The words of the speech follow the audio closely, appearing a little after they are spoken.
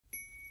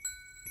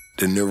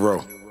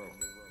Deniro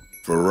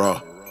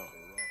Farrar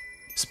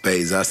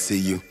Spaaadez, I see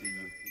you.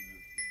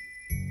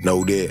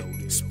 Know that.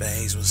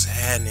 Spaaadez, what's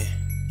happening?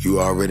 You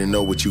already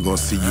know what you gon'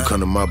 see. You come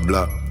to my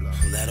block.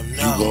 Let them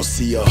know. You gon'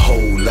 see a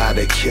whole lot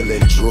of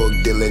killing, drug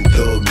dealing,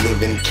 thug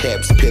living,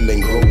 caps peeling,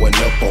 growing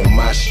up on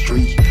my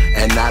street.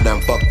 And I done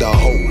fucked a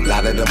whole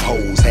lot of them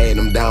hoes, had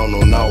them down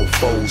on all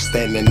fours,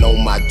 standing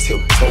on my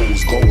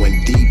tiptoes,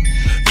 going deep.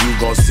 You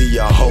gon' see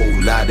a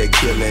whole lot of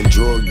killing,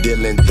 drug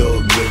dealing,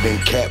 thug living,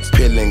 caps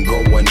peeling,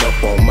 growing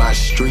up on my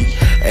street.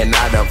 And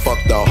I done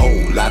fucked a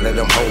whole lot of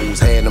them hoes,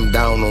 had them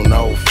down on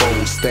all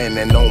fours,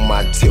 standing on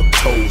my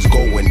tiptoes,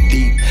 going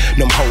deep.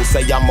 Them hoes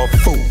say I'm a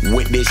fool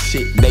with this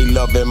shit, they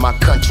loving my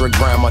country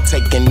grammar,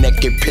 taking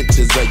naked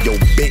pictures of your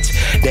bitch.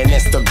 Then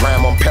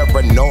Instagram, I'm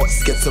paranoid,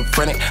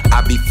 schizophrenic.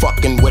 I be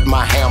fucking with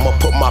my hammer,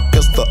 put my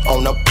pistol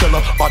on a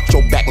pillar, arch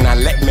your back, now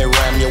let me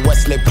ram you.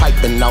 Wesley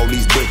piping all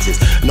these bitches,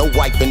 no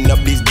wiping up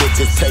these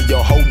bitches. Tell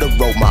your hoe to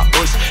roll my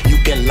ush, you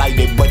can light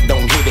it but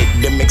don't hit it.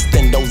 Them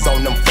extendos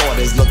on them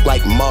 40s look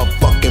like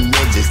motherfucking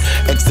midgets.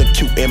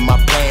 Executing my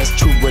plans,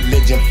 true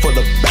religion full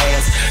of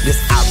bands. This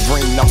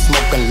Irene, I'm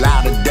smoking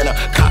louder than a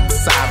cop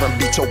siren.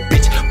 Beat your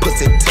bitch,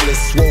 pussy till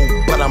it's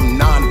swole, but I'm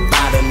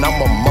non-violent,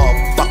 I'm a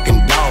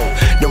motherfucking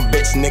dog. Them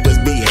bitch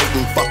niggas be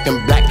hating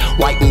fucking black,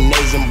 white and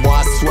Asian. Boy,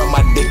 I swear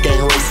my dick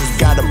ain't racist.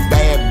 Got a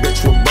bad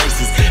bitch with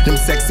braces, them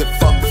sexy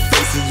fuck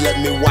faces.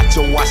 Let me watch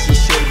her while she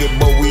shake it,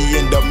 but we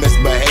end up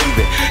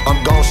misbehaving.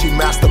 I'm gone, she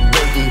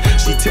masturbating,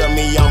 she tell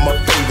me I'm a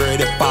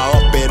favorite. If I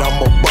up it,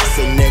 I'ma bust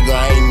a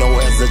nigga, ain't no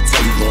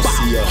hesitation. You gon'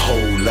 see a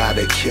whole lot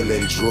of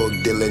killing,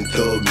 drug dealing,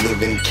 thug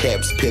living,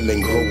 caps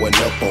peeling, growing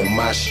up on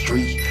my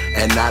street.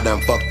 And I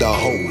done fucked a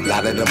whole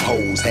lot of them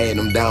hoes, had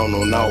them down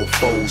on all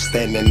fours,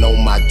 standing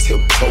on my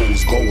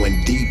tiptoes,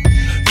 going deep.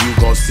 You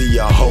gon' see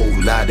a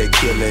whole lot of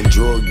killing,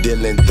 drug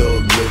dealing,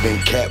 thug living,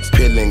 caps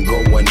peeling,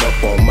 growing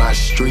up on my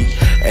street.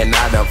 And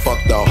I done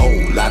fucked a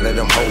whole lot of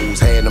them hoes,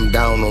 had them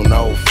down on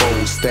all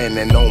fours,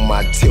 standing on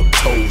my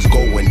tiptoes,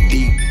 going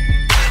deep.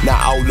 Now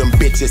all them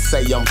bitches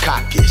say I'm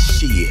cocky,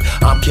 shit,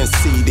 I'm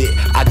conceited.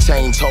 I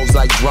change hoes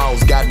like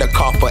draws, got the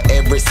car for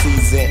every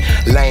season.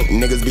 Lame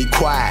niggas be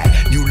quiet,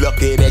 you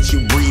lucky that you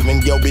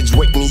breathing. Yo bitch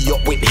wake me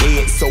up with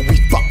head, so we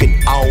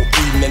fucking all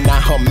evening. Now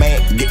her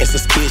man getting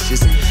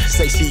suspicious,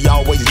 say she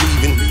always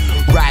leaving.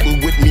 Riding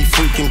with me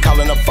freaking,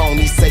 calling her phone,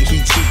 he say he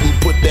cheating.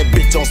 Put that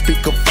bitch on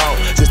speakerphone,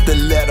 just to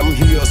let him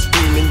hear her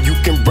screaming. You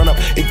can run up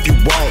if you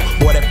want,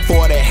 boy that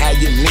 40, how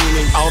you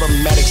leaning?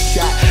 Automatic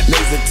shot,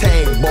 laser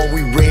tag, boy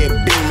we red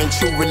beam.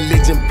 True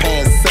religion,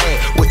 pants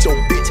sad with your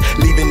bitch,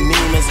 leaving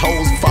demons.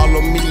 Hoes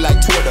follow me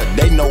like Twitter,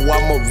 they know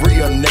I'm a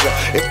real nigga.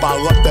 If I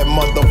up that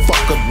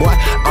motherfucker, boy,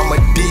 I'ma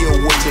deal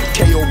with you.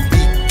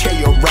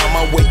 K.O.B.K. around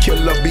my way,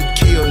 killer be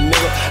killed,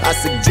 nigga. I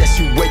suggest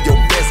you wear your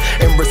best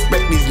and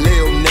respect these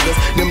little niggas.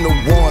 Them the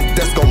ones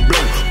that's gon'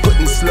 blow,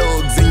 putting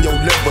slugs in your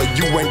liver.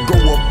 You ain't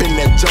grow up in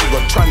that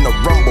jungle trying to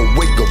rumble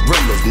with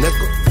gorillas,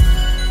 nigga.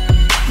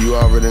 You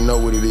already know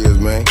what it is,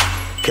 man.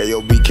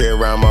 K.O.B.K.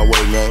 around my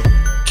way, man.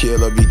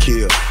 Kill or be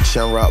killed.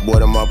 Shamrock boy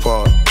to my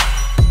part.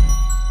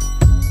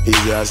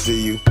 Easy, I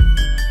see you.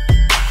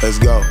 Let's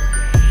go.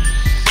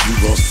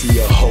 You gon' see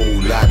a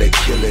whole lot of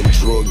killing,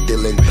 drug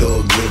dealing,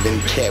 thug living,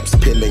 caps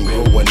peeling,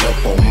 growing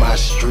up on my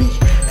street.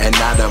 And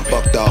I done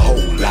fucked a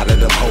whole lot of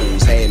them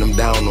hoes, had them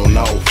down on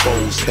all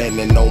fours,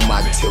 standing on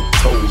my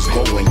tiptoes,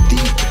 going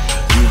deep.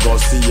 You gon'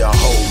 see a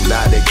whole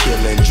lot of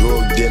killing,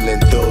 drug dealing,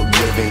 thug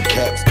living,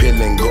 caps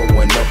peeling,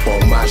 growing up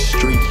on my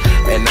street.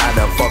 And I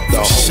done fucked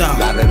a whole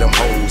lot of them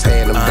hoes,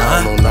 had them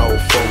down on all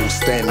fours,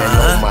 standing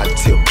on my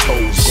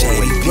tiptoes,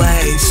 going deep.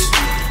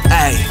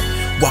 Ay.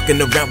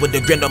 Walking around with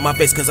a grin on my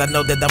face, cause I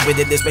know that I'm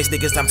winning this race.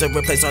 Niggas, time to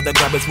replace all the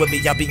garbage with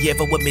me. I'll be here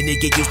for a minute,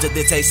 get used to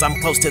the taste. I'm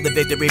close to the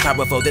victory,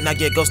 powerful. Then I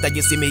get ghost, now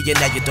you see me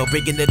and now you don't.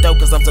 Bringing the dough,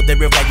 cause I'm something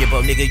real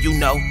valuable, nigga, you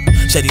know.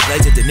 Shady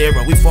blazing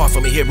Deniro, we far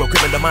from a hero.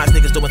 Criminal minds,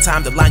 niggas doing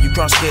time, the line you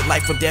cross, split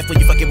life from death.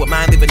 When you fucking with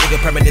mine, leave a nigga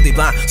permanently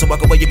blind. So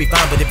walk away, you'll be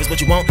fine, but if it's what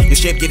you want, your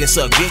ship getting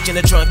sucked. Bitch in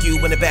the trunk, you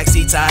in the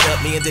backseat tied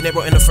up. Me and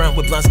Deniro in the front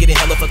with blunts getting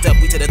hella fucked up.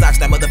 We to the docks,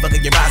 that motherfucker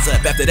get rise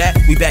up. After that,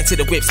 we back to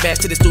the whip, smash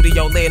to the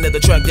studio, laying the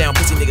truck down.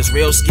 Pussy niggas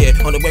real scared.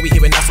 On the way we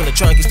hearing us on the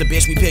trunk, it's the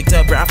bitch we picked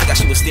up, bro. I forgot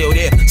she was still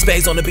there.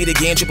 Spaaadez on the beat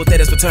again, triple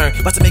threat return.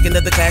 About to make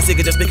another classic,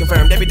 it just been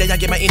confirmed. Every day I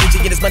get my energy,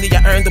 get this money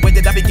I earn. The way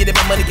that I be getting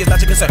my money is not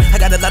your concern. I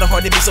got a lot of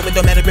heart in me, so it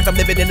don't matter if I'm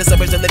living in the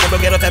suburbs. The living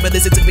ghetto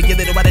fabulous. It took me a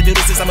little while to do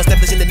this, since I'm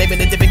establishing the name in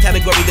a different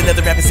category than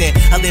other rappers in.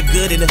 I live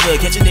good in the hood,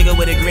 catch a nigga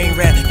with a green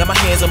rap. Got my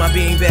hands on my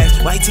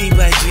beanbags, white tee,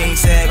 black jeans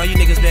sag. All you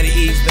niggas better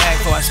ease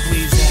back before I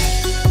squeeze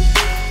that.